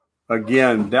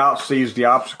again, doubt sees the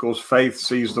obstacles, faith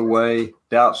sees the way.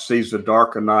 Doubt sees the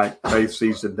dark of night, faith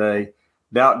sees the day.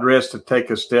 Doubt dreads to take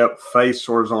a step, faith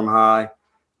soars on high.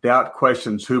 Doubt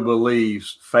questions who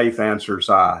believes, faith answers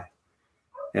I.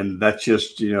 And that's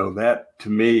just, that to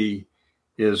me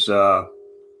is,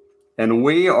 and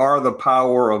we are the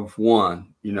power of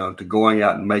one, to going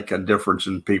out and make a difference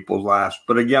in people's lives.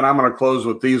 But again, I'm going to close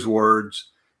with these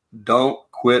words. Don't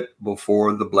quit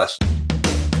before the blessing.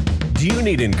 Do you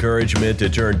need encouragement to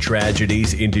turn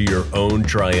tragedies into your own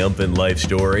triumphant life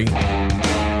story?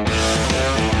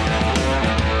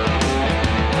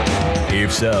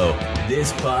 If so,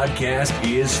 this podcast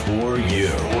is for you.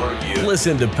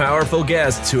 Listen to powerful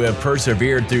guests who have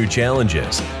persevered through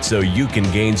challenges so you can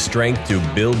gain strength to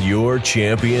build your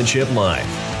championship life.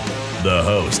 The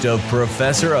host of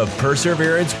Professor of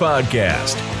Perseverance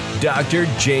podcast, Dr.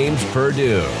 James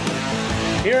Purdue.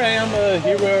 Here I am,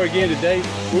 here we are again today.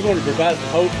 We're going to provide some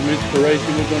hope, some inspiration.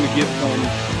 We're going to get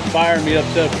some fire me up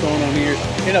stuff going on here.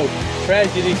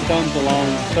 Tragedy comes along,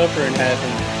 suffering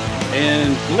happens.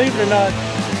 And believe it or not,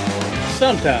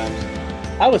 sometimes,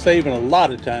 I would say even a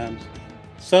lot of times,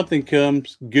 something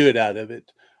comes good out of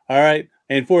it. All right.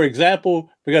 And for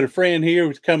example, we got a friend here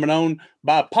who's coming on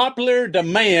by popular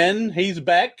demand. He's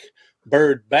back,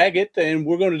 Bird Baggett, and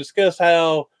we're going to discuss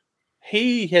how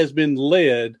he has been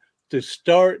led to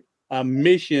start a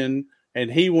mission,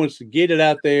 and he wants to get it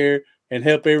out there and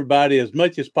help everybody as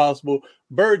much as possible.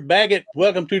 Bird Baggett,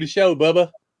 welcome to the show,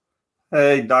 Bubba.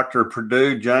 Hey, Dr.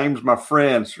 Purdue, James, my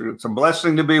friends. It's a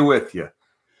blessing to be with you.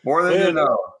 More than you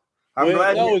know. I'm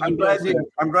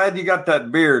glad you got that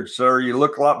beard, sir. You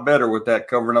look a lot better with that,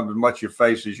 covering up as much of your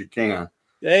face as you can.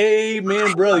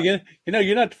 Amen, brother.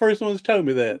 You're not the first one that's told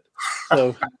me that.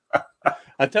 So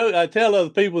I tell other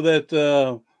people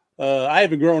that I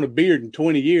haven't grown a beard in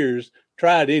 20 years.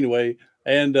 Tried anyway.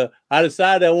 And I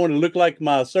decided I wanted to look like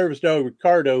my service dog,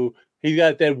 Ricardo. He's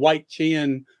got that white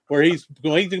chin where he's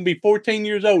going to be 14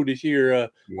 years old this year in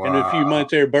a few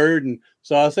months there, Bird. And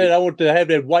so I said I want to have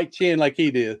that white chin like he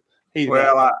did.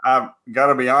 I've got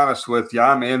to be honest with you.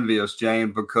 I'm envious,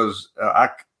 James, because I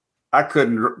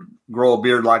couldn't grow a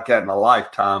beard like that in a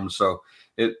lifetime. So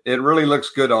it really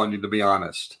looks good on you, to be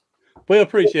honest. Well,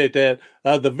 appreciate that.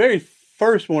 The very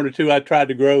first one or two I tried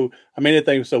to grow, that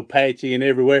thing was so patchy and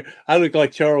everywhere. I looked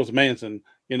like Charles Manson,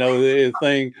 the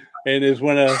thing. And it's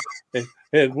when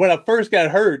I first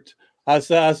got hurt, I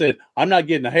said, I'm not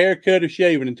getting a haircut or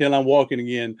shaving until I'm walking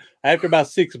again. After about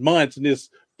 6 months and this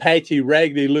patchy,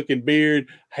 raggedy looking beard,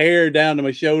 hair down to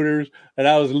my shoulders, and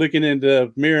I was looking in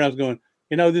the mirror and I was going,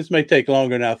 this may take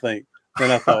longer than I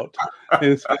thought.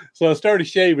 So I started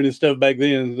shaving and stuff back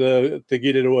then to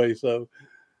get it away. So,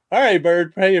 all right,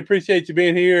 Bird, hey, appreciate you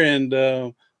being here and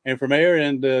from air,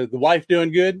 and the wife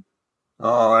doing good?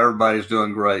 Oh, everybody's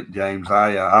doing great, James.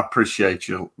 I appreciate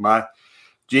you. My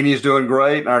Jeannie's doing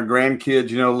great. And our grandkids,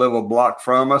 live a block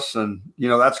from us. And,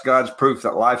 that's God's proof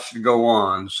that life should go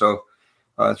on. So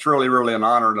it's really, really an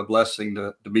honor and a blessing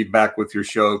to be back with your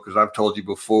show, because I've told you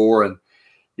before. And,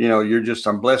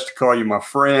 I'm blessed to call you my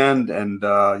friend. And,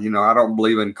 I don't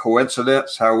believe in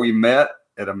coincidence how we met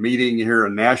at a meeting here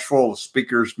in Nashville, a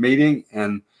speakers meeting.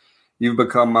 And you've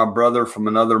become my brother from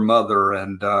another mother.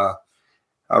 And,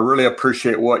 I really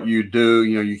appreciate what you do.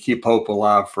 You keep hope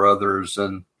alive for others.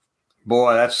 And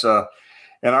boy, that's in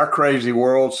our crazy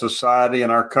world, society,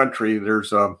 and our country,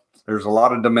 there's a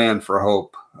lot of demand for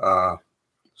hope.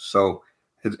 So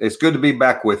it's good to be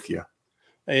back with you.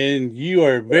 And you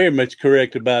are very much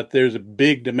correct about there's a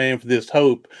big demand for this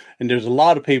hope. And there's a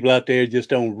lot of people out there just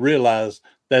don't realize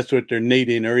that's what they're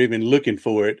needing or even looking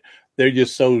for it. They're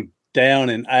just so down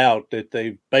and out that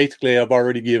they basically have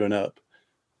already given up.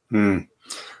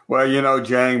 Well,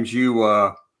 James,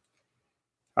 I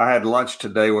had lunch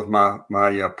today with my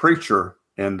preacher,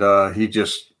 and he's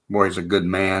a good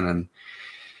man. And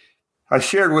I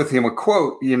shared with him a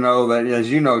quote, that,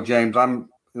 as you know, James,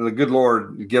 the good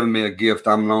Lord given me a gift.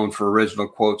 I'm known for original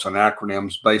quotes and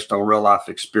acronyms based on real life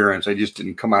experience. They just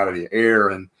didn't come out of the air.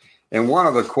 And one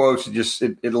of the quotes,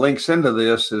 it links into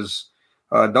this is,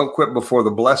 don't quit before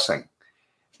the blessing.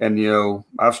 And,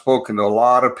 I've spoken to a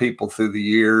lot of people through the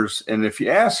years. And if you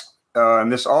ask in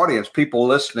this audience, people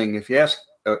listening, if you ask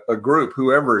a group,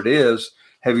 whoever it is,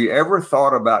 have you ever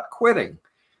thought about quitting?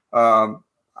 The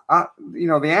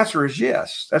answer is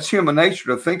yes. That's human nature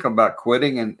to think about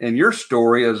quitting. And your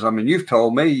story is, you've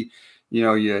told me,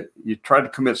 you tried to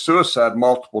commit suicide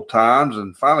multiple times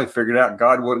and finally figured out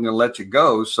God wasn't going to let you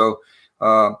go. So,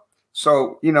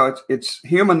 it's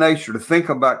human nature to think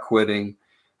about quitting.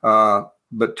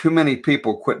 But too many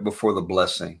people quit before the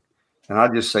blessing. And I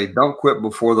just say, don't quit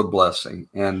before the blessing.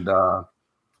 And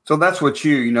so that's what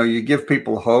you give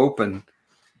people hope. And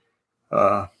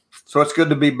so it's good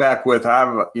to be back with.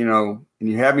 And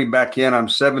you have me back in. I'm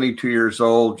 72 years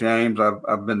old, James.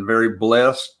 I've been very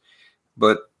blessed,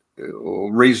 but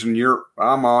reason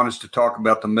I'm on is to talk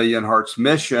about the Million Hearts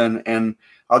Mission. And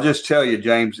I'll just tell you,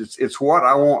 James, it's what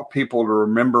I want people to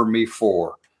remember me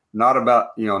for. Not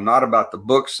about the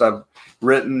books I've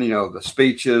written, the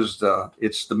speeches.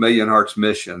 It's the Million Hearts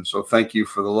Mission. So thank you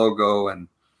for the logo. And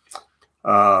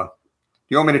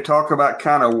you want me to talk about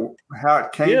kind of how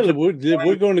it came? Yeah,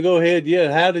 we're going to go ahead.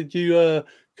 Yeah, how did you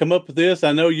come up with this?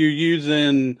 I know you're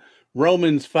using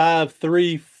Romans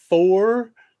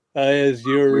 5:3-4 as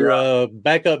your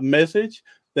backup message.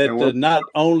 That not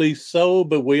only so,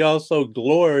 but we also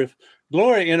glory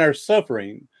in our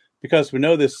suffering, because we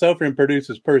know that suffering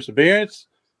produces perseverance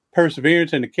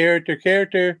into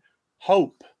character,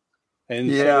 hope. And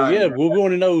we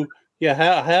want to know,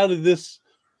 how did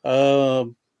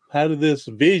this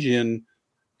vision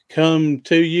come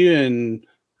to you, and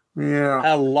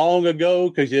how long ago?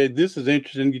 Because this is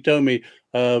interesting. You told me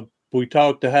we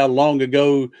talked to how long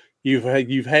ago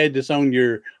you've had this on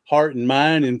your heart and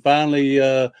mind, and finally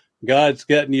God's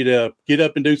gotten you to get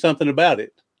up and do something about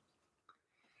it.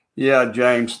 Yeah,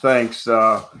 James, thanks.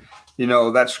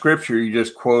 That scripture you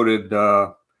just quoted,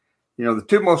 the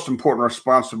two most important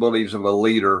responsibilities of a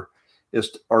leader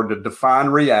are to define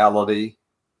reality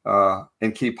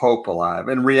and keep hope alive.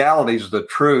 And reality is the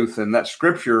truth. And that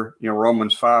scripture,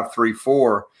 Romans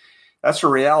 5:3-4, that's a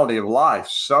reality of life: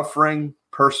 suffering,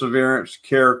 perseverance,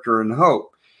 character, and hope.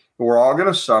 We're all going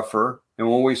to suffer. And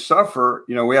when we suffer,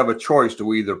 we have a choice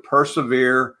to either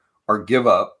persevere or give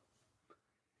up.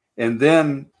 And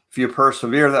then if you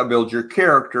persevere, that builds your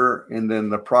character. And then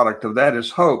the product of that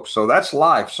is hope. So that's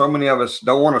life. So many of us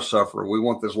don't want to suffer. We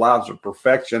want this lives of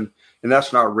perfection, and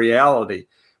that's not reality.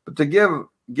 But to give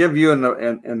you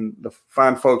and the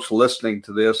fine folks listening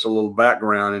to this a little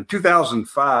background, in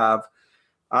 2005,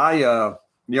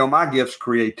 my gift's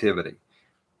creativity.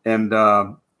 And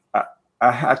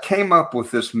I came up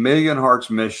with this Million Hearts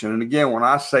Mission. And again, when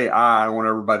I say I want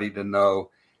everybody to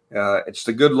know, it's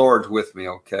the good Lord's with me,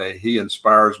 okay? He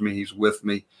inspires me. He's with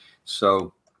me.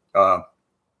 So,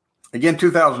 again,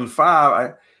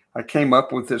 2005, I came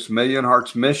up with this Million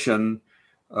Hearts Mission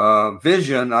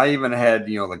vision. I even had,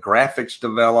 the graphics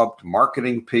developed,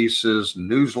 marketing pieces,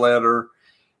 newsletter.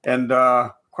 And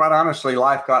quite honestly,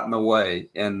 life got in the way.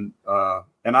 And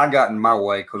I got in my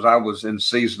way because I was in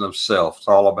season of self. It's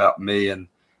all about me. And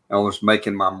I was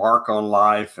making my mark on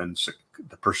life and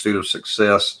the pursuit of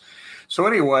success. So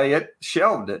anyway, it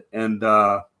shelved it. And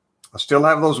I still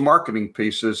have those marketing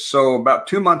pieces. So about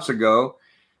 2 months ago,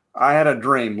 I had a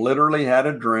dream, literally had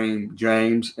a dream,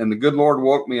 James. And the good Lord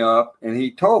woke me up and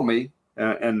he told me,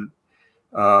 again,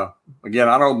 I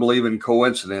don't believe in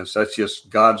coincidence. That's just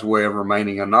God's way of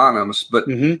remaining anonymous. But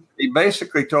he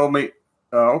basically told me,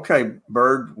 okay,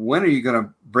 Bird, when are you going to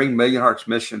bring Million Hearts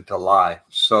Mission to life?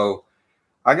 So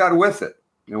I got with it.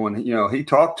 And when, he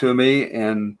talked to me,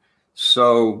 and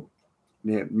so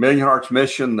Million Hearts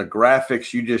Mission, the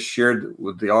graphics you just shared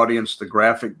with the audience, the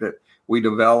graphic that we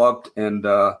developed, and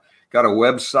got a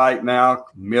website now,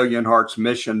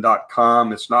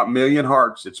 millionheartsmission.com. It's not Million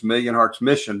Hearts, it's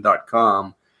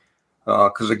millionheartsmission.com,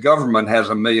 because the government has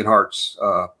a Million Hearts.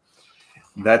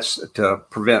 That's to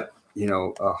prevent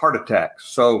heart attacks.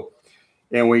 So,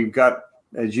 and we've got,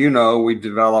 as you know, we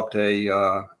developed we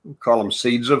call them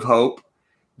Seeds of Hope,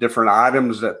 different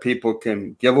items that people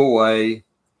can give away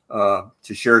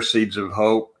to share seeds of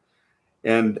hope.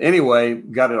 And anyway,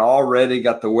 got it all ready,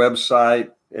 got the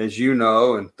website, as you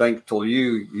know, and thanks to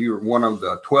you're one of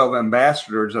the 12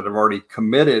 ambassadors that have already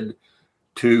committed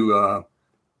to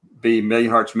be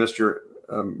Million Hearts Mission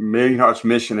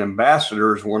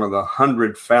ambassadors, one of the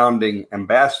 100 founding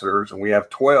ambassadors, and we have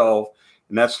 12,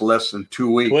 and that's less than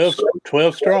 2 weeks.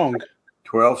 12 strong.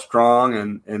 12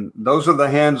 strong, and those are the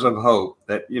hands of hope.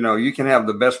 That you can have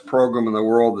the best program in the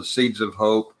world, the Seeds of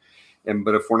Hope,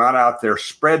 but if we're not out there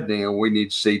spreading it, we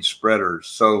need seed spreaders.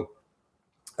 So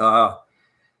that's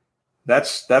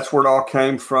where it all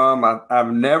came from.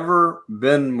 I've never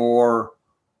been more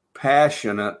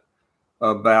passionate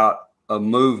about a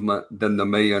movement than the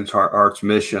Million Hearts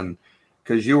Mission,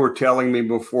 because you were telling me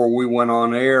before we went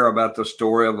on air about the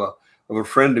story of a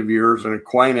friend of yours, an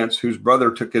acquaintance whose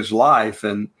brother took his life.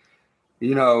 And,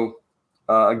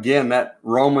 again, that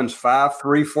Romans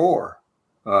 5:3-4,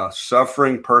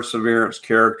 suffering, perseverance,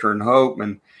 character, and hope.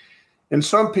 And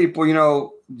some people,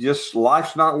 just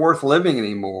life's not worth living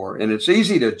anymore. And it's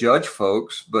easy to judge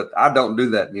folks, but I don't do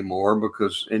that anymore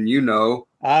because, and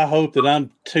I hope that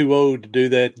I'm too old to do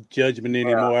that judgment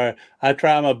anymore. Yeah. I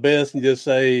try my best and just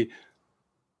say,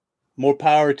 more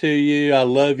power to you. I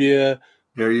love you.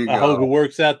 There you go. I hope it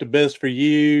works out the best for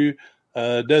you.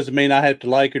 Doesn't mean I have to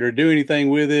like it or do anything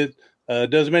with it.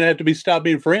 Doesn't mean I have to stop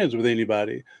being friends with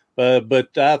anybody. But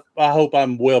I hope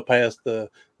I'm well past the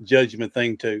judgment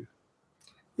thing too.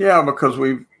 Yeah, because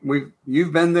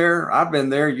you've been there. I've been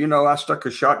there. I stuck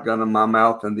a shotgun in my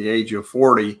mouth at the age of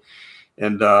 40,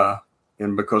 and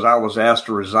because I was asked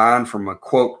to resign from a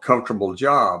quote comfortable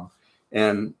job,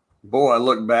 and boy, I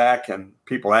look back and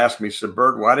people ask me, said,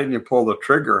 "Bert, why didn't you pull the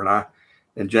trigger?"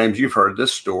 And James, you've heard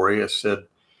this story. I said,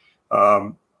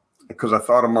 because I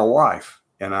thought of my wife,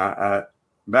 and I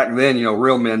back then,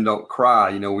 real men don't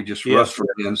cry. We just rush from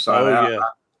the inside out. Yeah.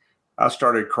 I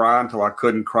started crying till I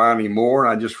couldn't cry anymore.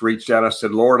 I just reached out. I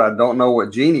said, Lord, I don't know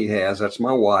what Jeannie has. That's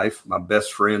my wife, my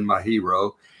best friend, my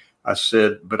hero. I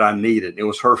said, but I need it. It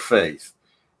was her faith.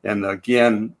 And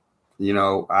again,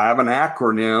 I have an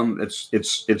acronym.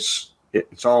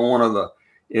 It's on one of the,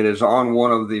 it is on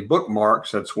one of the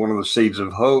bookmarks. That's one of the seeds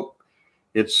of hope.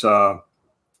 It's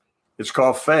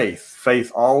called faith.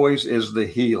 Faith always is the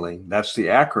healing. That's the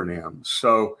acronym.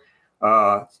 So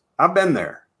I've been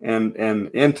there. And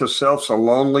into self's a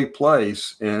lonely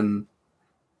place, and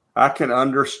I can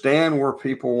understand where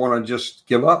people want to just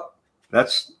give up.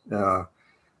 That's so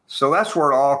that's where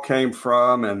it all came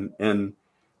from. And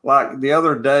like the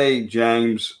other day,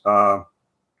 James, I've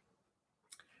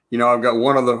got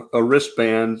one of the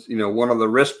wristbands. One of the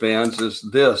wristbands is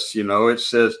this. It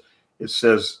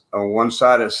says on one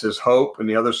side it says hope, and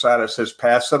the other side it says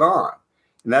pass it on.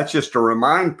 And that's just to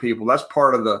remind people. That's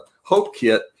part of the hope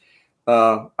kit.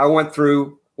 I went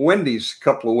through Wendy's a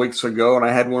couple of weeks ago, and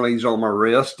I had one of these on my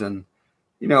wrist, and,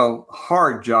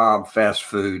 hard job, fast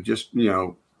food, just,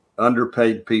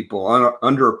 underpaid people,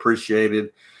 underappreciated.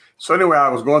 So anyway, I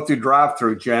was going through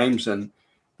drive-through, James, and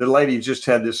the lady just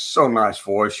had this so nice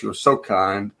voice. She was so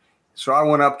kind. So I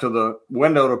went up to the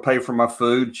window to pay for my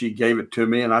food. She gave it to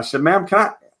me, and I said, ma'am,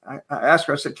 I asked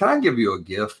her, I said, can I give you a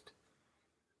gift?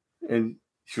 And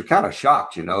she was kind of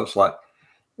shocked, it's like,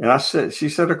 and she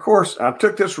said, of course. I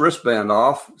took this wristband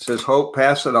off. It says, hope,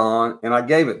 pass it on. And I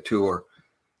gave it to her.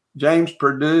 James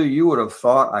Perdue, you would have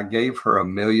thought I gave her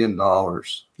 $1 million.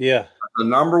 Yeah. The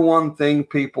number one thing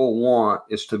people want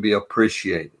is to be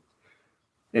appreciated.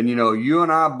 And, you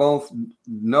and I both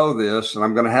know this, and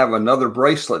I'm going to have another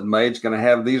bracelet made. It's going to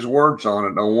have these words on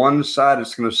it. On one side,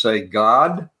 it's going to say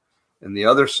God, and the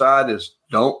other side is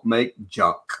don't make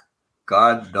junk.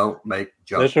 God, don't make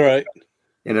junk. That's right.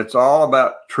 And it's all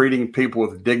about treating people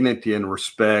with dignity and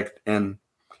respect. And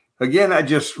again, that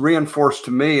just reinforced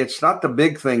to me, it's not the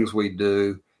big things we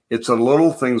do. It's the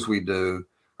little things we do.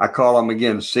 I call them,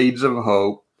 again, seeds of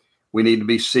hope. We need to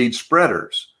be seed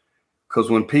spreaders. Because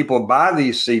when people buy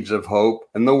these seeds of hope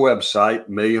in the website,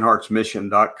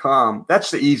 millionheartsmission.com,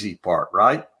 that's the easy part,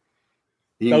 right?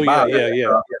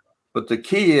 Yeah. But the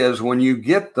key is when you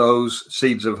get those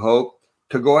seeds of hope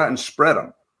to go out and spread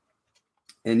them.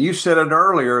 And you said it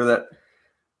earlier that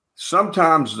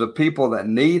sometimes the people that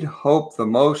need hope the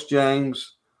most,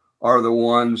 James, are the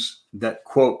ones that,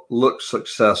 quote, look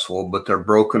successful, but they're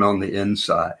broken on the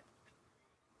inside.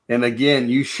 And again,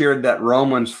 you shared that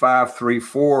Romans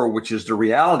 5:3-4, which is the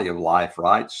reality of life,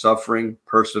 right? Suffering,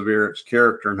 perseverance,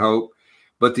 character, and hope.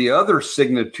 But the other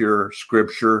signature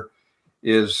scripture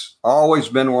is always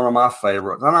been one of my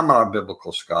favorites. And I'm not a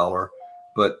biblical scholar,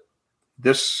 but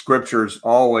this scripture has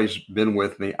always been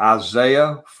with me.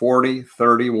 Isaiah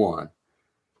 40:31.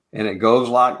 And it goes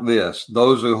like this.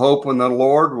 Those who hope in the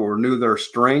Lord will renew their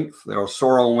strength. They'll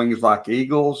soar on wings like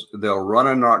eagles. They'll run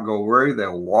and not go weary.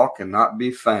 They'll walk and not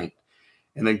be faint.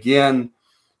 And again,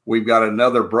 we've got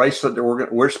another bracelet that we're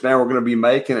going to be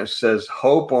making. It says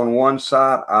hope on one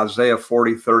side, Isaiah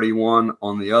 40:31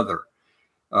 on the other.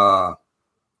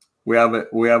 We have a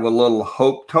little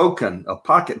hope token, a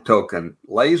pocket token,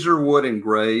 laser wood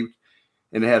engraved,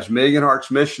 and it has Million Hearts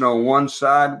Mission on one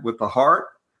side with the heart,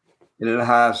 and it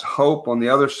has hope on the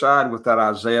other side with that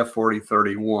Isaiah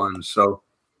 40:31. So,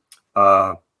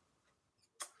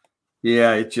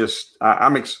 it just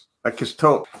I've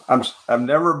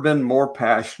never been more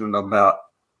passionate about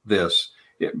this.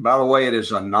 By the way, it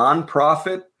is a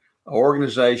nonprofit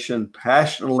organization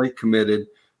passionately committed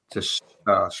to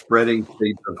spreading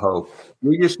seeds of hope.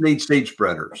 We just need seed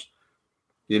spreaders.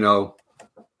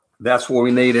 That's what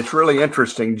we need. It's really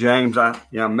interesting, James. I'm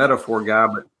a metaphor guy,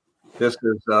 but this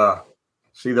is,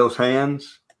 see those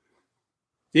hands?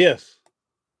 Yes.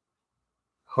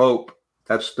 Hope.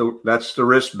 That's the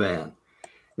wristband.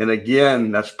 And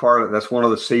again, that's one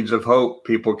of the seeds of hope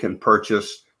people can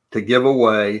purchase to give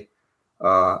away.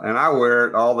 And I wear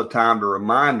it all the time to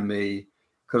remind me,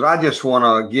 because I just want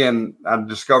to, again, I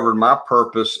discovered my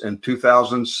purpose in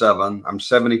 2007. I'm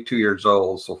 72 years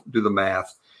old, so do the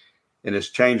math. And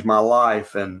it's changed my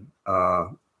life. And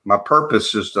my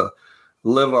purpose is to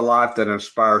live a life that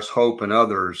inspires hope in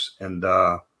others. And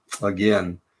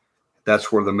again,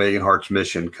 that's where the Million Hearts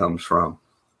mission comes from.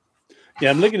 Yeah,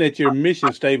 I'm looking at your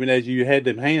mission statement as you had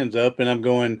them hands up, and I'm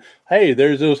going, hey,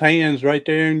 there's those hands right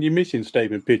there in your mission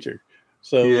statement picture.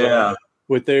 So yeah.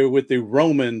 With the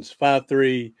Romans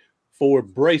 534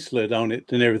 bracelet on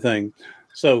it and everything.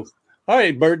 So, all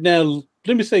right, Bert, now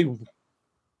let me say,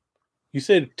 you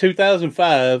said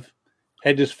 2005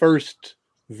 had this first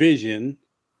vision.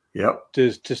 Yep.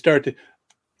 To start to,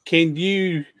 can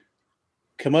you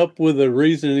come up with a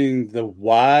reasoning the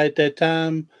why at that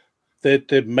time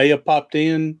that may have popped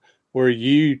in? Were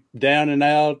you down and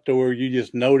out, or were you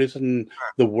just noticing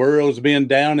the world's been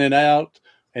down and out,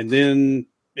 and then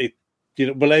it,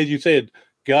 but as you said,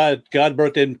 God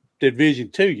brought that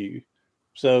vision to you.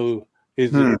 So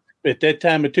is it at that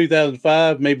time in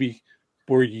 2005, maybe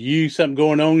were you something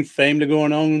going on, family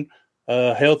going on,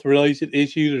 health related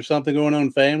issues or something going on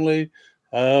in family,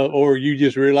 or you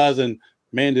just realizing,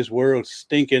 man, this world's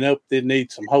stinking up, they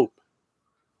need some hope?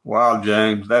 Wow,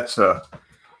 James, that's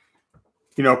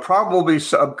probably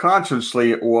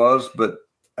subconsciously it was, but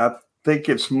I think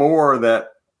it's more that,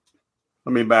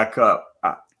 let me back up.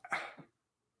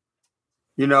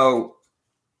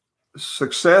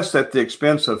 Success at the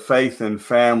expense of faith and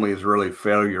family is really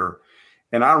failure.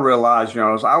 And I realized,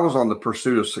 as I was on the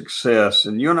pursuit of success,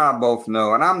 and you and I both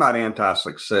know, and I'm not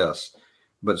anti-success,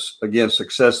 but again,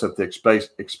 success at the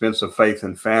expense of faith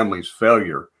and family is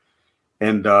failure.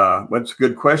 And that's a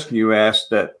good question you asked,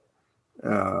 that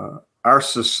our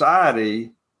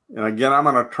society, and again, I'm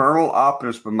an eternal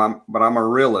optimist, but I'm a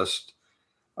realist.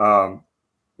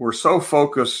 We're so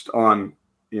focused on,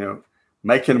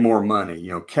 making more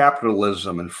money,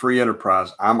 capitalism and free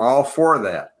enterprise. I'm all for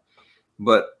that.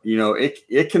 But,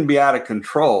 it can be out of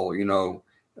control.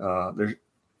 There's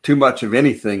too much of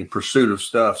anything, pursuit of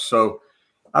stuff. So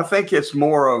I think it's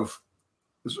more of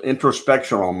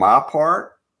introspection on my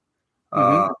part.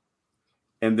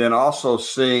 And then also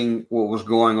seeing what was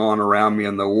going on around me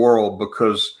in the world,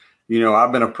 because,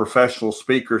 I've been a professional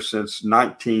speaker since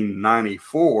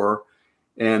 1994,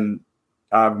 and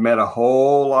I've met a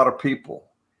whole lot of people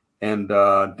and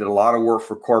did a lot of work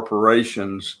for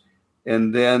corporations.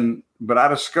 But I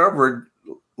discovered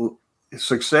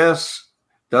success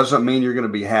doesn't mean you're going to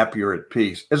be happy or at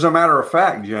peace. As a matter of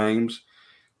fact, James,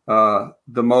 the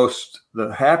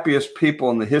happiest people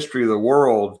in the history of the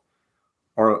world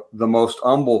are the most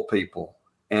humble people.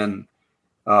 And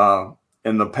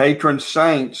the patron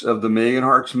saints of the Million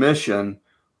Hearts mission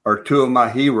are two of my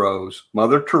heroes,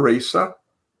 Mother Teresa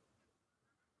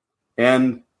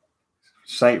and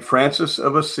St. Francis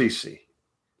of Assisi.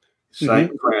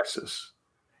 St. Francis.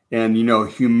 And,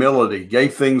 humility,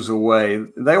 gave things away.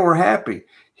 They were happy.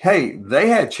 Hey, they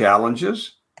had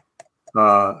challenges.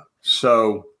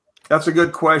 So that's a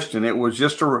good question. It was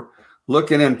just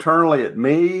looking internally at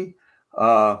me.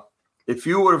 If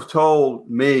you would have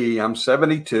told me, I'm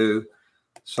 72,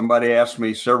 somebody asked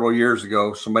me several years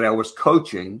ago, somebody I was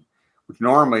coaching, which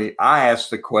normally I ask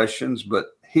the questions, but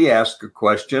he asked a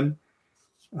question.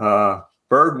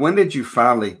 Bird, when did you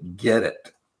finally get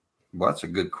it? Well, that's a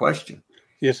good question.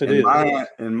 Yes, it is.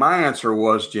 And my answer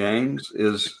was, James,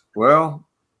 well,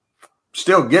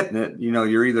 still getting it.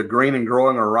 You're either green and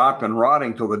growing or ripe and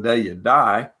rotting till the day you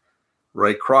die.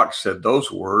 Ray Kroc said those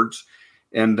words.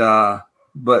 And,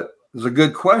 but it's a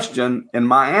good question. And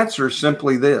my answer is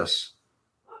simply this.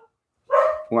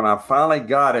 When I finally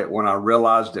got it, when I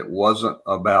realized it wasn't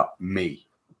about me.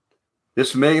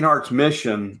 This Million Hearts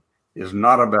mission is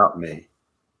not about me.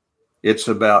 It's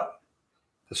about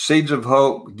the seeds of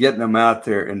hope, getting them out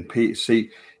there in peace. See,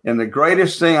 and the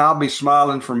greatest thing, I'll be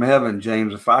smiling from heaven,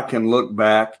 James, if I can look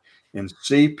back and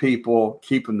see people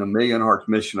keeping the Million Hearts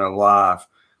mission alive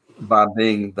by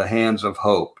being the hands of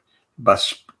hope, by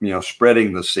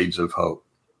spreading the seeds of hope.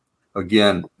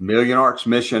 Again,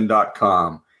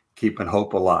 millionheartsmission.com, keeping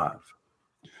hope alive.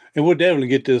 And we'll definitely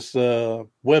get this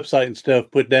website and stuff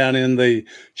put down in the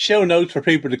show notes for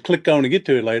people to click on and get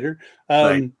to it later.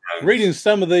 Reading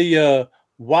some of the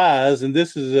whys, and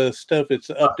this is stuff that's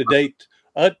up to date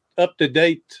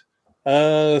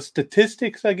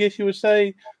statistics, I guess you would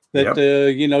say, that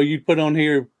you put on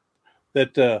here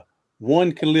that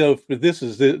one can live. This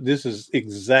is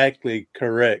exactly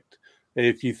correct.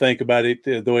 if you think about it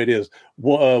the way it is.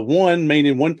 One,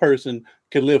 meaning one person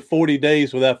could live 40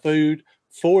 days without food,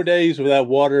 4 days without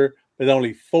water, but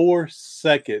only 4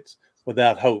 seconds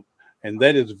without hope. And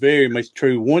that is very much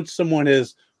true. Once someone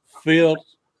has felt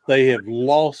they have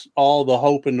lost all the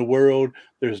hope in the world,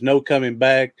 there's no coming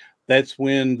back. That's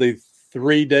when the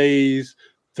 3 days,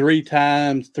 3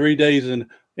 times, 3 days in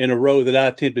a row that I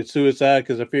attempted suicide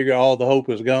because I figured all the hope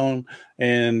was gone.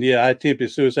 And I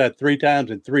attempted suicide 3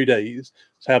 times in 3 days.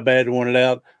 That's how bad I wanted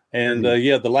out. And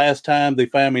the last time they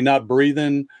found me not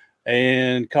breathing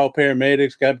and called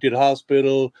paramedics, got me to the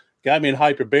hospital, got me in a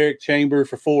hyperbaric chamber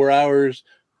for 4 hours,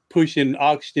 pushing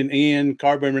oxygen in,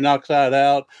 carbon monoxide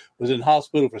out, was in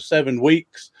hospital for 7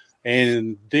 weeks.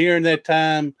 And during that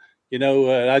time,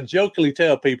 I jokingly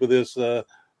tell people this,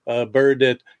 Bird,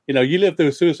 that, you live through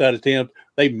a suicide attempt,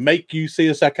 they make you see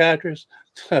a psychiatrist.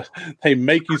 They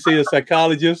make you see a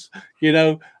psychologist,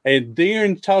 and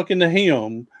during talking to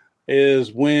him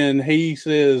is when he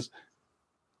says,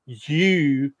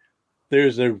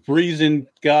 there's a reason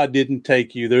God didn't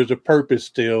take you. There's a purpose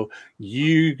still.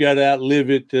 You got to outlive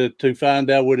it to find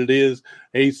out what it is.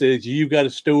 And he says, you've got a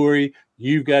story.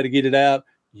 You've got to get it out.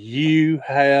 You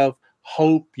have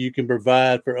hope you can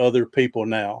provide for other people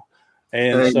now.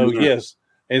 And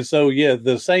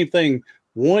the same thing.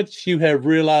 Once you have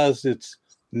realized it's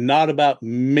not about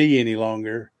me any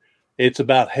longer, it's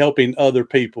about helping other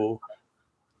people.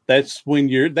 That's when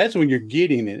you're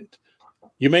getting it.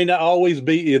 You may not always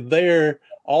be there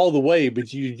all the way,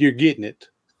 but you're getting it.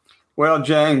 Well,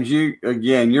 James,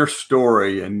 your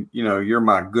story, and you're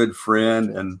my good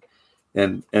friend,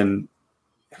 and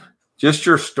just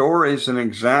your story is an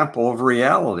example of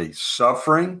reality.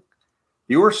 Suffering,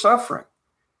 you were suffering,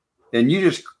 and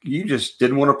you just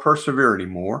didn't want to persevere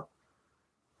anymore.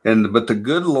 But the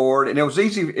good Lord, and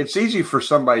it's easy for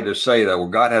somebody to say that, well,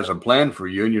 God has a plan for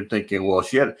you. And you're thinking, well, if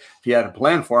he had a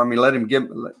plan for me, why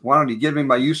don't he give me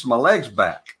my use of my legs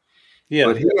back? Yeah.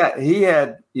 But he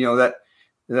had that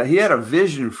he had a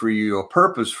vision for you, a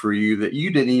purpose for you that you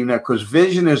didn't even have, because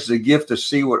vision is the gift to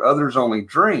see what others only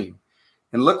dream.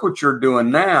 And look what you're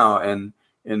doing now. And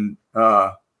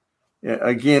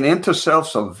again, into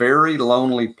self's a very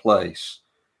lonely place.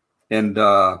 And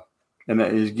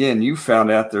again, you found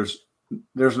out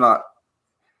there's not,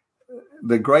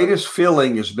 the greatest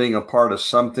feeling is being a part of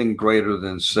something greater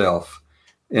than self,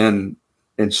 and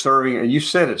serving. And you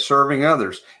said it, serving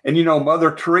others. And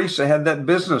Mother Teresa had that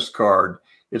business card.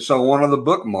 It's on one of the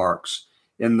bookmarks.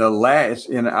 And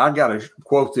I got to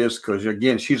quote this because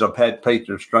again, she's a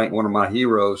patron saint, one of my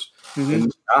heroes. Mm-hmm.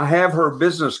 And I have her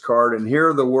business card, and here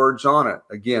are the words on it.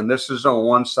 Again, this is on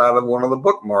one side of one of the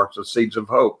bookmarks of Seeds of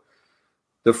Hope.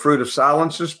 The fruit of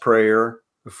silence is prayer.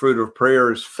 The fruit of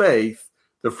prayer is faith.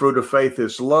 The fruit of faith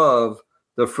is love.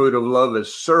 The fruit of love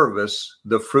is service.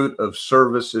 The fruit of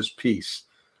service is peace.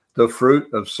 The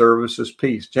fruit of service is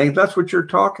peace. James, that's what you're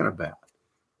talking about.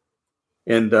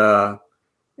 And then,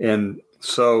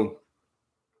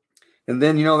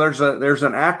 there's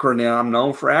an acronym. I'm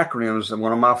known for acronyms. And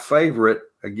one of my favorite,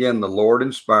 again, the Lord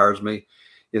inspires me,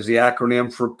 is the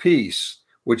acronym for peace,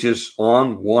 which is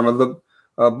on one of the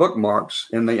bookmarks.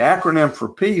 And the acronym for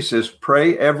peace is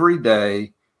pray every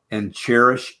day and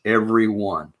cherish every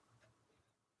one.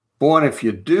 Boy, and if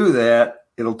you do that,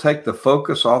 it'll take the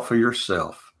focus off of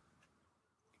yourself.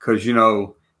 Because,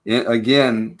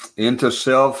 again, into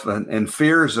self and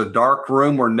fear is a dark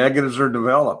room where negatives are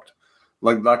developed.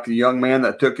 Like the young man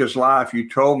that took his life you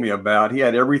told me about. He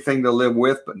had everything to live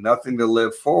with, but nothing to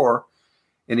live for.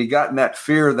 And he got in that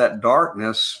fear, that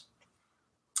darkness,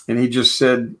 and he just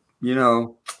said,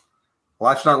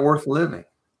 life's not worth living.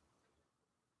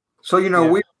 So,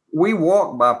 we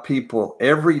walk by people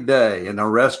every day in a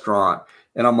restaurant,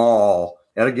 in a mall,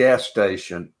 at a gas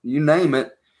station, you name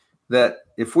it, that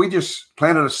if we just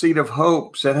planted a seed of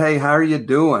hope, said, hey, how are you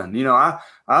doing?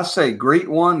 I say greet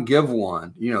one, give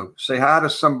one, say hi to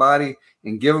somebody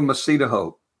and give them a seed of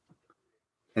hope,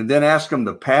 and then ask them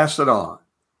to pass it on.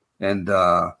 And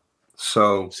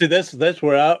see, that's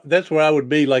where I would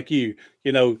be like you,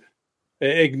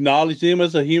 acknowledge them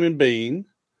as a human being.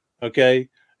 Okay.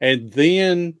 And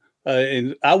then,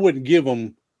 and I wouldn't give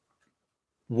them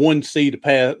one seed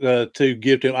to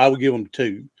give to them. I would give them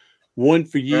 2, one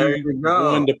for you,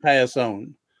 one to pass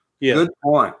on. Yeah. Good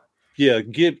point. Yeah.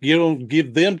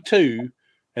 Give them 2,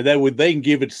 and that way they can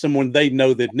give it to someone they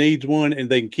know that needs one, and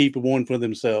they can keep one for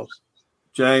themselves.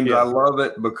 James, I love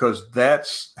it, because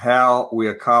that's how we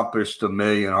accomplish the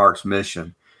Million Hearts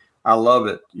mission. I love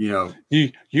it. And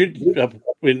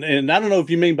I don't know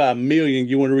if you mean by 1 million,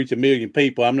 you want to reach 1 million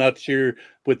people. I'm not sure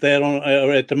with that on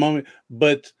at the moment,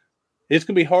 but it's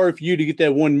going to be hard for you to get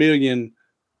that 1 million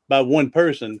by one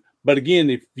person. But again,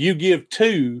 if you give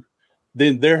two,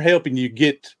 then they're helping you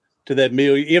get to that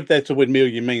million. If that's what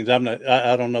million means, I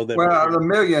don't know that. Well, the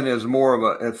million is more of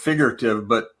a figurative,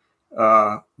 but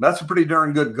that's a pretty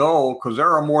darn good goal because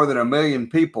there are more than 1 million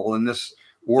people in this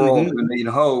world who need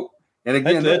hope. And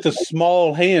again, that's a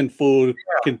small handful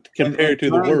compared to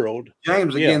the world.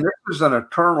 James, again, this is an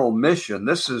eternal mission.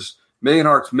 This is Million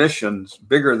Hearts missions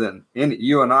bigger than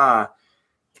you and I.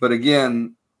 But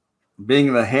again, being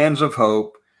in the hands of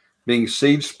hope, being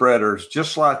seed spreaders,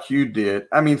 just like you did.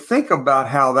 I mean, think about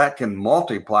how that can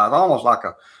multiply. It's almost like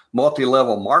a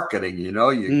multi-level marketing, you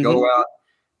go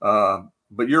out,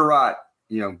 but you're right.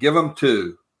 Give them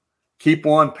two, keep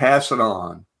one, pass it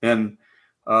on. And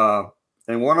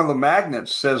one of the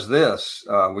magnets says this,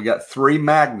 we got 3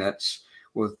 magnets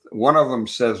with one of them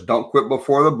says, don't quit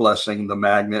before the blessing, the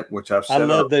magnet, which I've said. I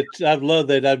love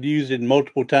that. I've used it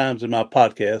multiple times in my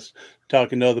podcast,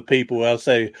 talking to other people. I'll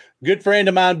say, good friend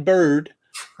of mine, Bird,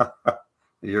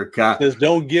 you're kind. Says,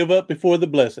 don't give up before the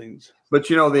blessings. But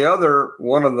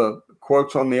one of the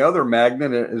quotes on the other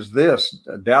magnet is this: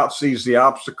 doubt sees the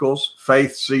obstacles,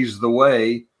 faith sees the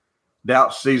way.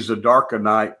 Doubt sees the dark of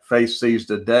night, faith sees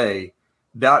the day.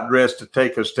 Doubt dreads to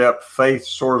take a step, faith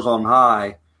soars on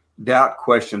high. Doubt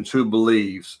questions who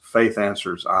believes, faith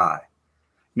answers I.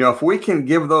 If we can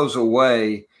give those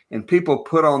away and people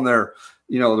put on their,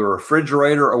 the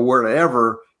refrigerator or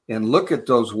wherever and look at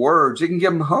those words, it can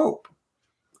give them hope.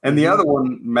 And the other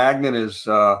one, magnet, is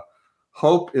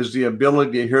hope is the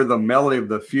ability to hear the melody of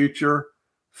the future.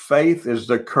 Faith is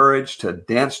the courage to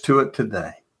dance to it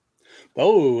today.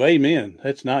 Oh, amen.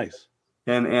 That's nice.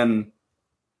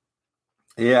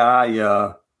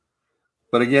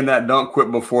 But again, that don't quit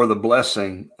before the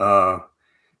blessing.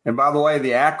 And by the way,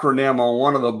 the acronym on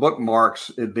one of the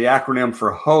bookmarks, the acronym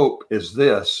for hope is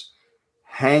this: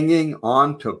 hanging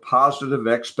on to positive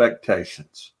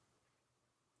expectations.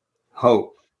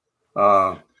 Hope.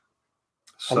 A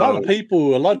lot of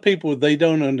people, they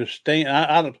don't understand.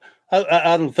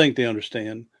 I don't think they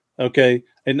understand. Okay.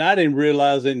 And I didn't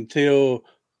realize it until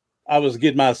I was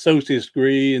getting my associate's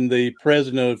degree, and the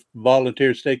president of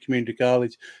Volunteer State Community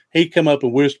College, he come up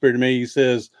and whispered to me, he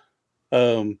says,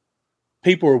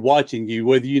 people are watching you,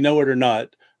 whether you know it or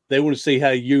not. They want to see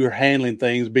how you're handling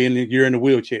things, being you're in a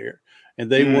wheelchair.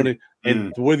 And they want to,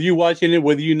 and whether you're watching it,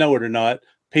 whether you know it or not,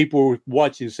 people are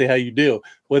watching to see how you deal.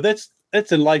 Well, that's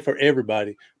in life for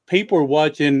everybody. People are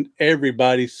watching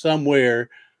everybody somewhere,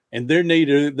 and they're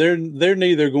neither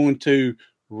going to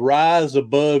rise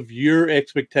above your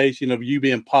expectation of you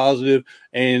being positive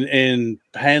and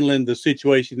handling the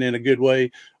situation in a good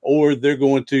way, or they're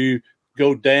going to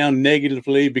go down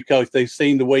negatively because they've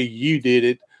seen the way you did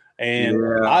it.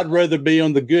 And I'd rather be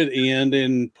on the good end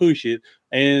and push it.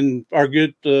 And our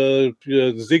good Zig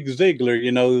Ziglar,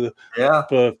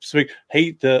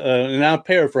 and I'm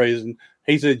paraphrasing,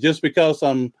 he said, just because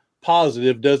I'm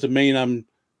positive doesn't mean I'm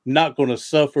not going to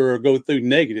suffer or go through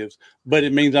negatives, but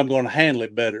it means I'm going to handle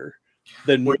it better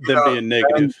than being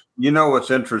negative.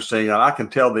 What's interesting, and I can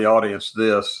tell the audience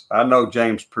this, I know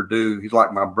James Perdue, he's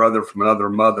like my brother from another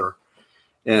mother.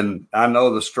 And I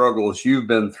know the struggles you've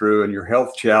been through and your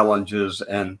health challenges.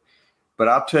 But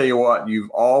I'll tell you what,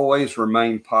 you've always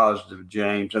remained positive,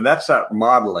 James. And that's that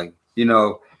modeling,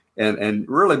 and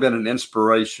really been an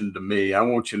inspiration to me. I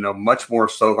want you to know much more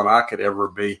so than I could ever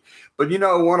be. But,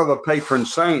 one of the patron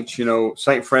saints,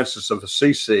 St. Francis of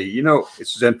Assisi,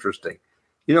 it's interesting.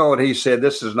 You know what he said?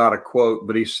 This is not a quote,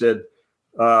 but he said,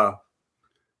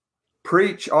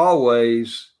 preach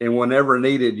always, and whenever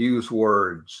needed, use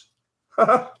words.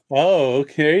 Oh,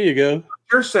 okay. There you go.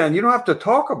 You're saying you don't have to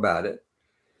talk about it.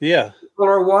 Yeah. People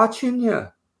are watching you,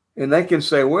 and they can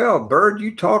say, well, Bird,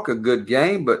 you talk a good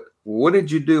game, but what did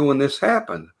you do when this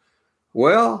happened?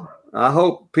 Well, I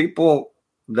hope people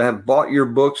that have bought your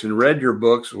books and read your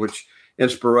books, which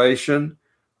inspiration,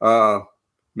 man,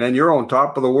 you're on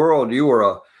top of the world. You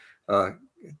were a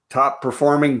top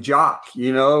performing jock,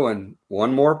 and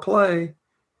one more play.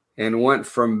 And went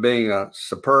from being a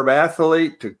superb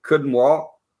athlete to couldn't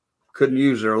walk, couldn't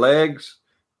use their legs,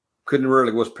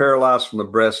 was paralyzed from the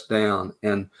breast down,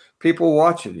 and people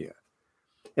watching you.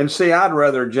 And see, I'd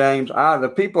rather, James,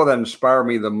 the people that inspire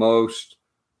me the most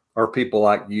are people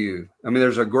like you. I mean,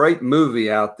 there's a great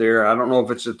movie out there. I don't know if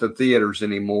it's at the theaters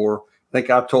anymore. I think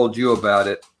I told you about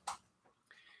it.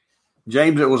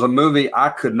 James, it was a movie I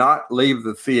could not leave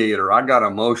the theater. I got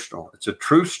emotional. It's a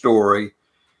true story.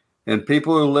 And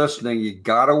people who are listening, you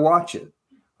got to watch it.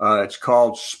 It's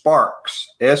called Sparks,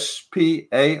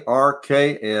 Sparks.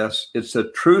 It's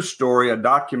a true story, a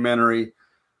documentary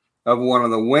of one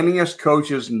of the winningest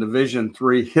coaches in Division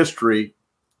III history,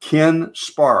 Ken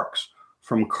Sparks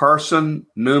from Carson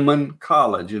Newman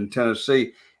College in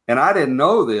Tennessee. And I didn't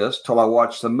know this till I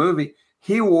watched the movie.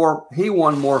 He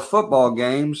won more football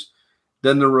games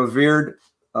than the revered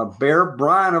Bear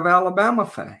Bryant of Alabama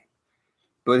fame.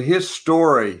 But his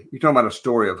story, you're talking about a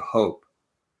story of hope.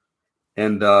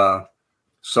 And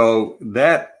so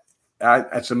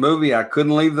that's a movie. I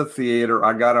couldn't leave the theater.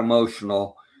 I got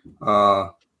emotional.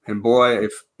 And boy,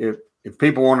 if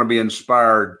people want to be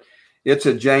inspired, it's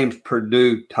a James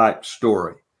Purdue type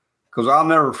story. Because I'll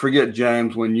never forget,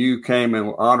 James, when you came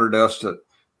and honored us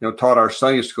taught our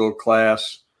Sunday school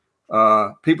class.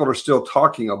 People are still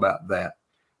talking about that.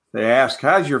 They ask,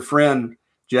 how's your friend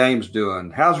James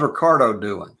doing? How's Ricardo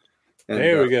doing? And,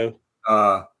 there we go.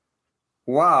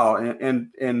 Wow.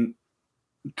 And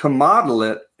to model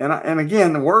it, and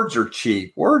again, the words are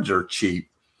cheap. Words are cheap.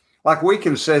 Like we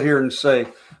can sit here and say,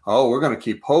 oh, we're going to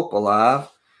keep hope alive.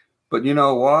 But you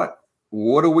know what?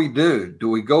 What do we do? Do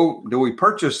we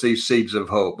purchase these seeds of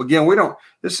hope? Again,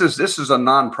 this is a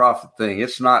nonprofit thing.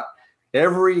 It's not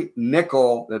every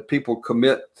nickel that people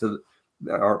commit to,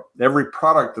 or every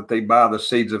product that they buy, the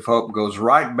seeds of hope goes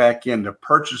right back into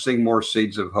purchasing more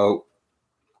seeds of hope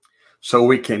so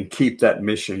we can keep that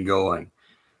mission going.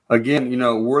 Again,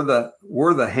 we're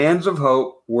the hands of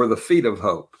hope. We're the feet of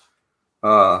hope.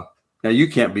 Now, you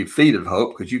can't be feet of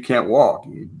hope because you can't walk,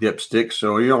 you dipstick.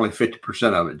 So you're only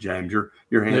 50% of it, James. Your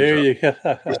hands there up. You go.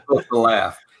 You're supposed to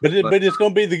laugh. But it's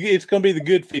going to be the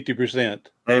good 50%.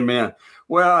 Amen.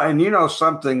 Well, and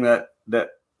something that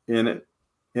in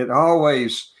it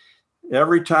always,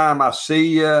 every time I see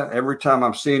you, every time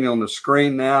I'm seeing you on the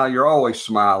screen now, you're always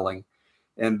smiling.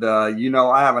 And, I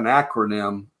have an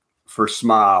acronym for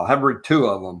SMILE. I have read two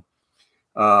of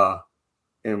them.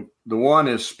 And the one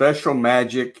is Special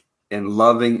Magic and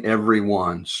Loving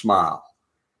Everyone, SMILE.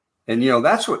 And,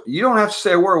 that's what, you don't have to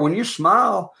say a word. When you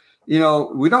smile, we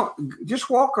don't just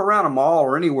walk around a mall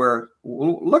or anywhere.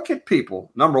 Look at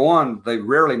people. Number one, they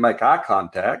rarely make eye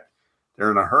contact.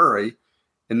 They're in a hurry.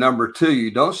 And number two,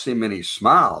 you don't see many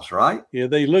smiles, right? Yeah,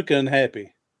 they look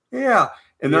unhappy. Yeah.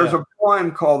 And there's a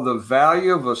poem called The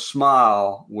Value of a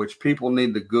Smile, which people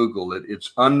need to Google it.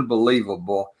 It's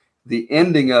unbelievable. The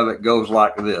ending of it goes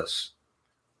like this.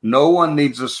 No one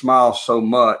needs a smile so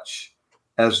much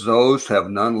as those who have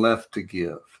none left to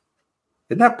give.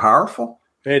 Isn't that powerful?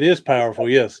 It is powerful,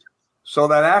 yes. So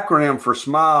that acronym for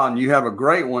SMILE, and you have a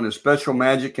great one, is Special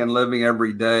Magic and Living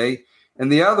Every Day.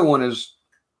 And the other one is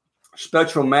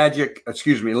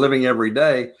Living Every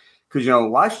Day, because,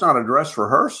 life's not a dress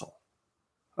rehearsal.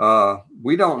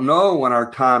 We don't know when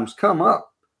our times come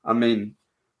up. I mean,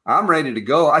 I'm ready to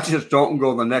go. I just don't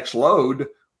go the next load,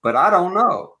 but I don't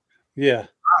know. Yeah.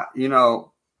 The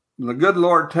good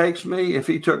Lord takes me. If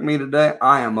he took me today,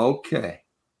 I am okay.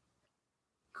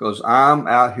 Because I'm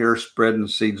out here spreading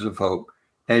seeds of hope,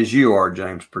 as you are,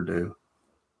 James Purdue.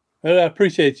 Well, I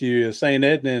appreciate you saying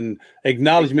that and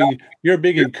acknowledge me. You're a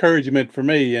big encouragement for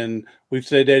me, and we've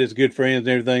said that as good friends and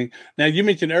everything. Now, you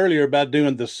mentioned earlier about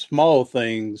doing the small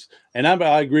things, and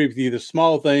I agree with you. The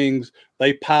small things,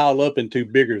 they pile up into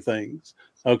bigger things,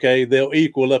 okay? They'll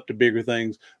equal up to bigger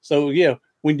things. So, yeah,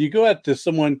 when you go out to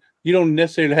someone, you don't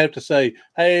necessarily have to say,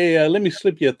 hey, let me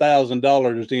slip you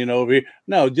 $1,000, over here.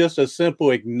 No, just a simple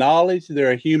acknowledge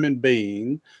they're a human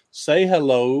being, say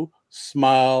hello,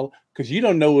 smile, because you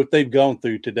don't know what they've gone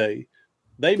through today.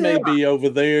 They may be over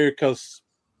there because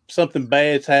something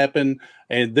bad's happened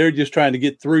and they're just trying to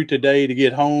get through today to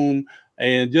get home.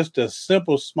 And just a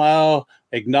simple smile,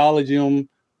 acknowledge them,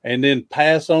 and then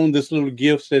pass on this little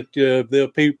gifts that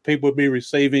people will be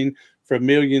receiving from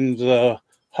millions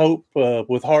hope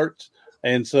with hearts.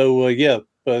 And so,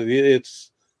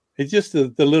 it's just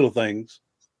the little things.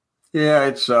 Yeah,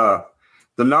 it's the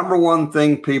number one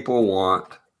thing people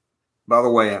want. By the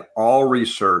way, in all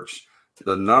research,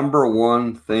 the number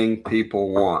one thing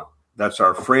people want, that's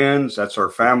our friends, that's our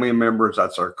family members,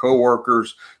 that's our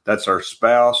coworkers, that's our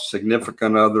spouse,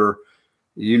 significant other,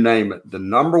 you name it. The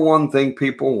number one thing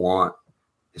people want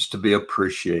is to be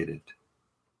appreciated.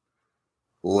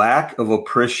 Lack of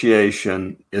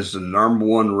appreciation is the number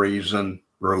one reason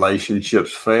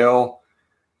relationships fail.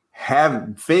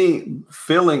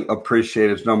 Feeling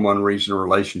appreciated is number one reason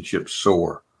relationships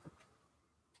soar.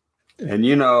 And,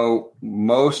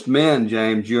 most men,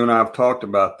 James, you and I have talked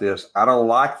about this. I don't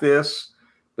like this,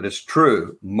 but it's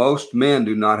true. Most men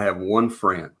do not have one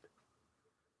friend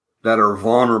that are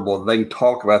vulnerable. They can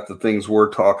talk about the things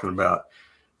we're talking about.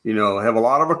 Have a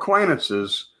lot of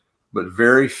acquaintances, but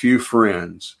very few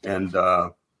friends. And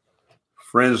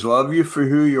friends love you for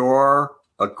who you are.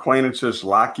 acquaintances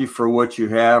like you for what you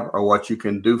have or what you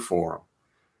can do for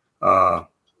them.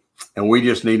 And we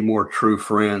just need more true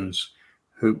friends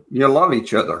who love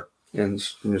each other and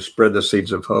spread the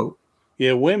seeds of hope.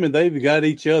 Yeah, women, they've got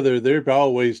each other. They're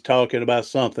always talking about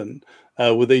something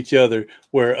with each other.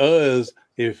 Where us,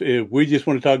 if we just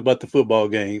want to talk about the football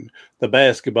game, the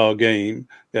basketball game,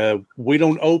 we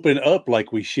don't open up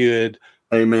like we should.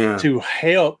 Amen. To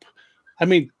help. I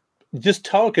mean, just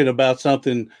talking about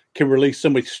something can release so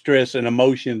much stress and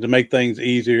emotion to make things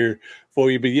easier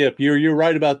for you. But yeah, you're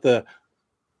right about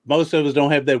most of us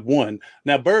don't have that one.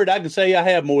 Now, Bird, I can say I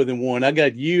have more than one. I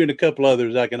got you and a couple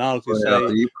others I can honestly say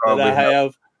that I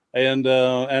have. And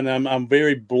I'm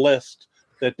very blessed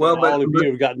that all of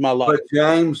you have gotten my life. But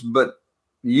James,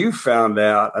 you found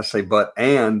out,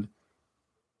 and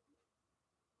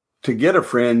to get a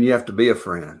friend, you have to be a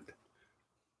friend.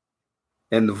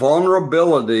 And the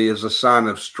vulnerability is a sign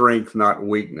of strength, not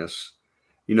weakness.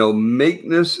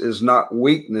 Meekness is not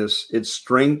weakness. It's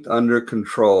strength under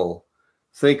control.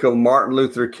 Think of Martin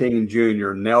Luther King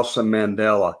Jr., Nelson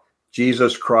Mandela,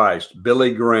 Jesus Christ,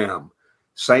 Billy Graham,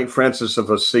 St. Francis of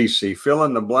Assisi, fill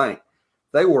in the blank.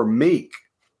 They were meek,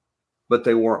 but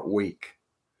they weren't weak.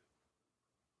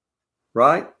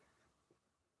 Right?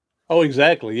 Oh,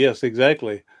 exactly. Yes,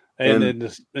 exactly. And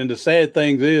the sad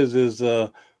thing is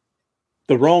the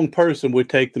wrong person would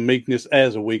take the meekness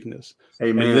as a weakness.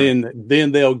 Amen. And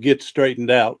then they'll get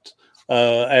straightened out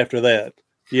after that.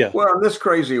 Yeah. Well, in this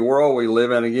crazy world we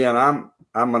live in, again,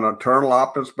 I'm an eternal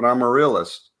optimist, but I'm a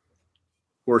realist.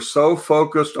 We're so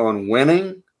focused on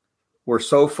winning. We're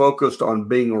so focused on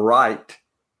being right,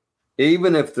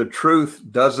 even if the truth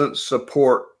doesn't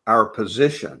support our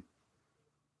position.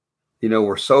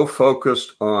 We're so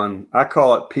focused on, I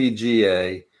call it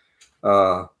PGA,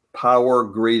 power,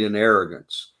 greed, and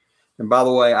arrogance. And by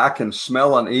the way, I can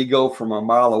smell an ego from a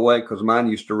mile away because mine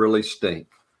used to really stink.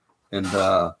 And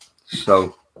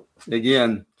so,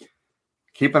 again,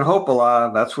 keeping hope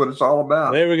alive, that's what it's all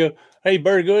about. There we go. Hey,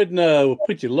 Bird, go ahead and we'll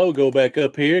put your logo back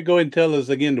up here. Go ahead and tell us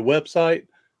again the website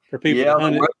for people to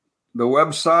hunt it. The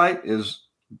website is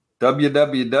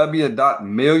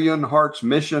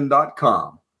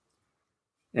www.millionheartsmission.com.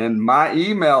 And my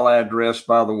email address,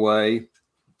 by the way,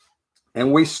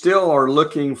 and we still are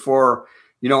looking for,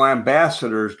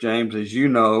 ambassadors, James, as you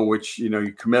know, which, you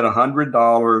commit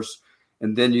 $100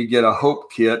 and then you get a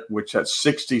hope kit, which that's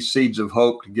 60 seeds of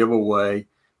hope to give away.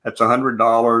 That's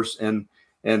 $100.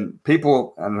 And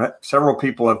several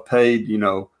people have paid,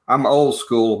 I'm old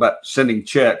school about sending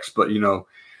checks, but, the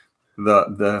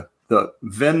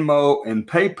Venmo and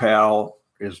PayPal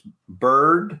is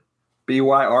Bird,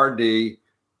 BYRD,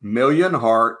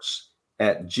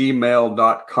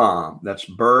 millionhearts@gmail.com. That's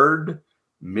Bird,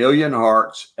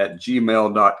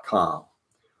 millionhearts@gmail.com.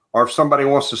 Or if somebody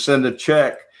wants to send a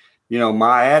check,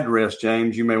 my address,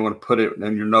 James, you may want to put it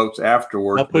in your notes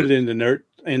afterwards. I'll put it in the notes.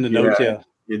 Yeah.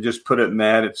 You just put it in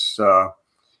that. It's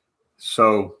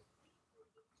so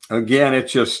again,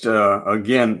 it's just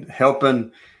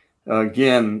helping.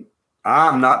 Again,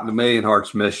 I'm not the Million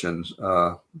Hearts Missions.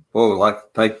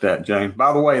 Take that, James.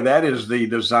 By the way, that is the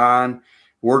design.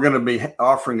 We're going to be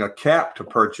offering a cap to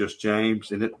purchase,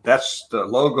 James, and that's the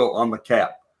logo on the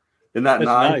cap. Isn't that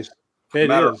nice? It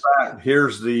Matter is. Of fact,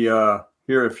 here's the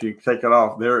here. If you take it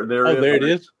off, there it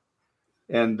is.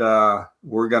 And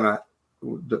we're gonna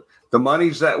the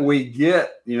monies that we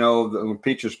get, when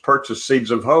Peaches purchase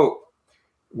Seeds of Hope,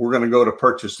 we're going to go to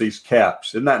purchase these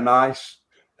caps. Isn't that nice?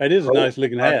 That is a nice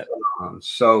looking hat.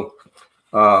 So,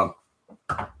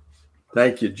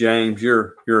 thank you, James.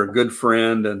 You're a good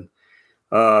friend, and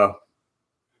well,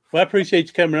 I appreciate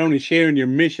you coming on and sharing your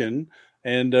mission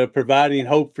and providing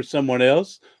hope for someone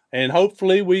else. And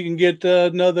hopefully, we can get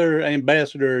another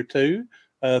ambassador or two,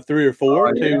 3 or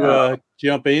 4, to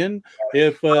jump in.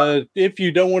 If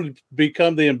you don't want to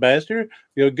become the ambassador,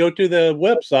 go to the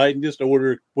website and just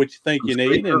order what you think you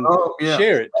need and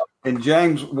share it. And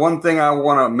James, one thing I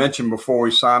want to mention before we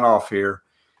sign off here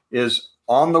is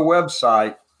on the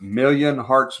website,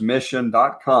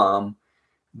 millionheartsmission.com,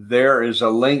 there is a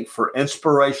link for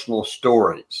inspirational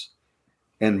stories.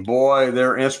 And boy,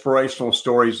 they're inspirational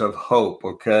stories of hope,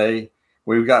 okay?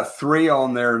 We've got 3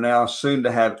 on there now, soon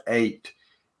to have 8.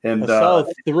 And I saw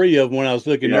 3 of them when I was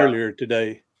looking earlier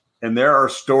today. And there are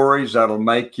stories that'll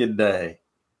make your day.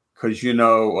 Because,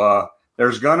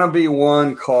 there's going to be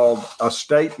one called A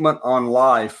Statement on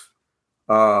Life.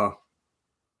 I'm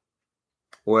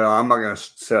not going to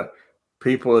say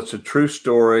people. It's a true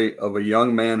story of a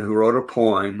young man who wrote a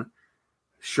poem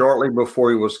shortly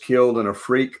before he was killed in a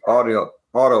freak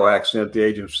auto accident at the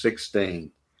age of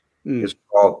 16. It's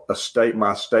called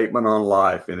My Statement on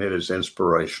Life, and it is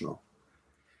inspirational.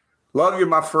 Love you,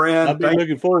 my friend. I'll be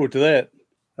looking forward to that.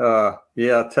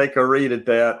 Yeah, take a read at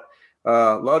that.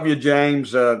 Love you,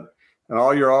 James, and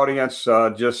all your audience.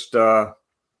 I'm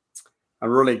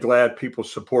really glad people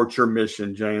support your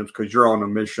mission, James, because you're on a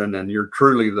mission and you're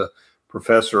truly the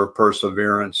professor of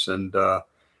perseverance. And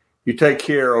you take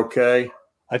care, okay?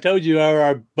 I told you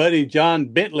our buddy John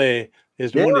Bentley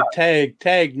is the one that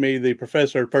tagged me the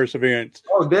professor of perseverance.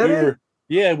 Oh, did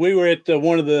he? We were at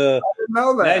one of the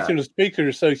National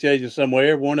Speakers Association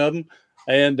somewhere, one of them,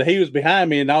 and he was behind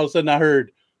me, and all of a sudden I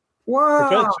heard,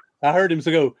 wow! I heard him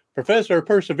go, Professor of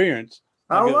Perseverance.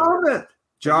 I love it.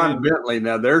 John Bentley.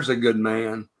 Now, there's a good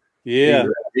man. Yeah.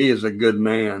 He is a good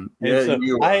man.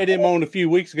 I had him on a few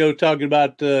weeks ago talking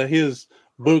about his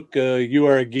book, You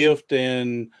Are a Gift,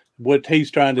 and what he's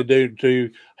trying to do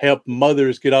to help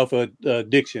mothers get off of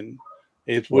addiction.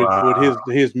 It's what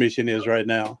his mission is right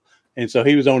now. And so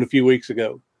he was on a few weeks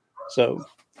ago. So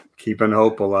keeping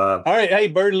hope alive. All right. Hey,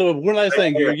 Bert, one last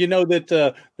thing here. You know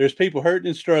that there's people hurting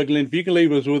and struggling. If you can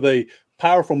leave us with a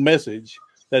powerful message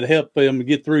that help them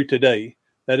get through today,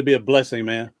 that'd be a blessing,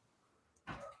 man.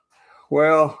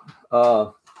 Well,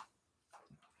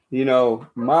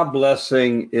 my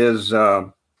blessing is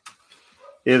that,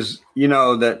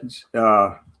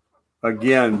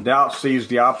 again, doubt sees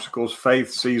the obstacles,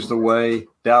 faith sees the way.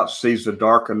 Doubt sees the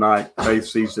dark of night, faith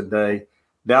sees the day.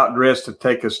 Doubt dreads to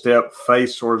take a step, faith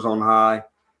soars on high.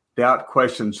 Doubt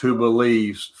questions who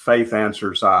believes, faith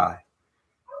answers I.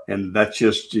 And that's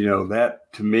just, that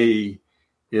to me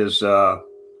is,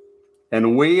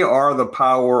 and we are the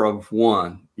power of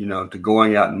one, to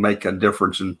going out and make a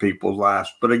difference in people's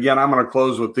lives. But again, I'm going to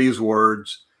close with these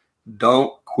words.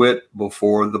 Don't quit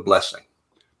before the blessing.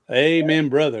 Amen,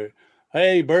 brother.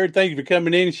 Hey, Bird, thank you for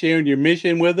coming in and sharing your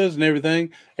mission with us and everything.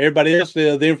 Everybody else,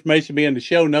 the information will be in the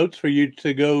show notes for you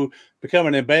to go become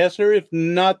an ambassador. If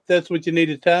not, that's what you need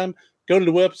at the time. Go to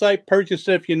the website, purchase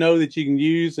stuff you know that you can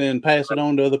use, and pass it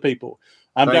on to other people.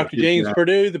 I'm Dr. James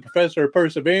Purdue, the Professor of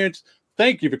Perseverance.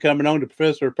 Thank you for coming on to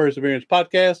Professor of Perseverance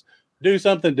podcast. Do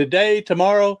something today,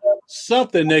 tomorrow,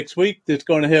 something next week that's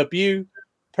going to help you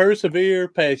persevere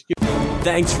past you.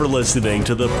 Thanks for listening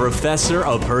to the Professor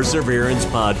of Perseverance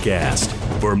podcast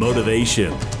for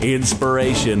motivation,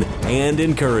 inspiration, and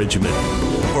encouragement.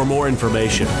 For more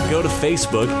information, go to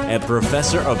Facebook at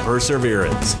Professor of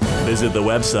Perseverance. Visit the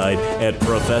website at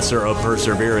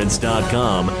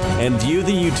professorofperseverance.com and view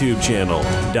the YouTube channel,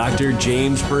 Dr.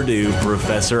 James Purdue,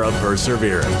 Professor of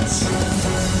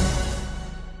Perseverance.